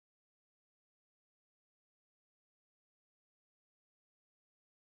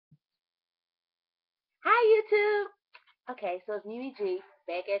Hi, YouTube. Okay, so it's Mimi G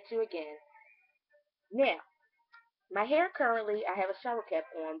back at you again. Now, my hair currently, I have a shower cap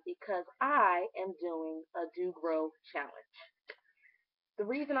on because I am doing a do grow challenge. The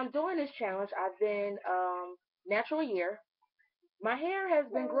reason I'm doing this challenge, I've been natural year. My hair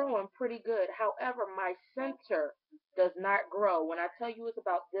has been growing pretty good. However, my center does not grow. When I tell you it's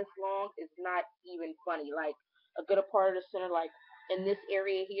about this long, it's not even funny. Like a good part of the center, like in this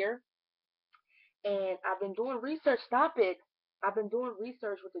area here, and I've been doing research. Stop it. I've been doing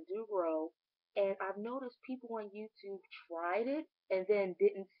research with the do grow, and I've noticed people on YouTube tried it and then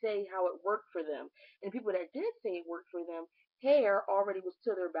didn't say how it worked for them. And people that did say it worked for them, hair already was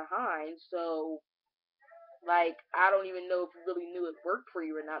to their behind. So, like, I don't even know if you really knew it worked for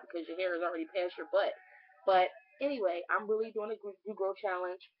you or not because your hair is already past your butt. But anyway, I'm really doing a do grow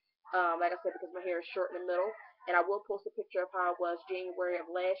challenge. Like I said, because my hair is short in the middle, and I will post a picture of how it was January of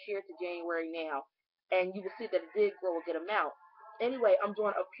last year to January now, and you will see that it did grow a good amount. Anyway, I'm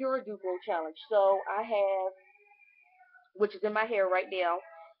doing a pure do grow challenge. So I have, which is in my hair right now,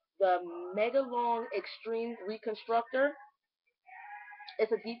 the Mega Long Extreme Reconstructor.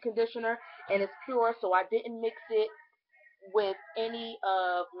 It's a deep conditioner and it's pure, so I didn't mix it with any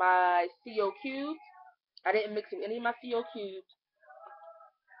of my CO cubes. I didn't mix it with any of my CO cubes,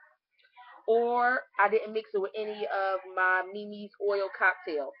 or I didn't mix it with any of my Mimi's oil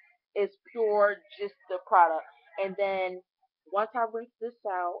cocktail. It's pure, just the product. And then once I rinse this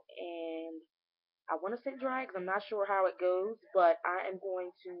out, and I want to say dry because I'm not sure how it goes, but I am going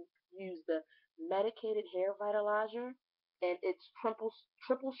to use the medicated hair vitalizer, and it's triple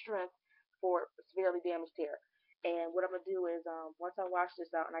strength for severely damaged hair. And what I'm gonna do is, once I wash this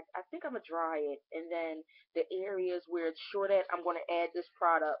out, and I think I'm gonna dry it, and then the areas where it's short at, I'm gonna add this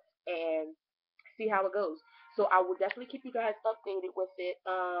product and see how it goes. So I will definitely keep you guys updated with it.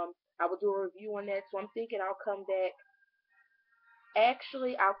 I will do a review on that. So I'm thinking I'll come back.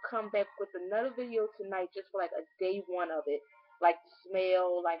 Actually, I'll come back with another video tonight just for like a day one of it, like the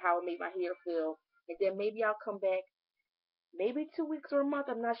smell, like how it made my hair feel, and then maybe I'll come back maybe 2 weeks or a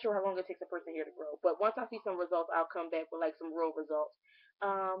month. I'm not sure how long it takes a person hair to grow, but once I see some results, I'll come back with like some real results.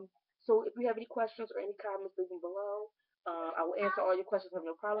 So if you have any questions or any comments, leave them below. I will answer all your questions. I have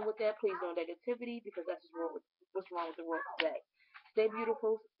no problem with that. Please no negativity because that's just what's wrong with the world today. Stay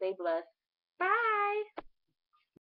beautiful. Stay blessed. Bye.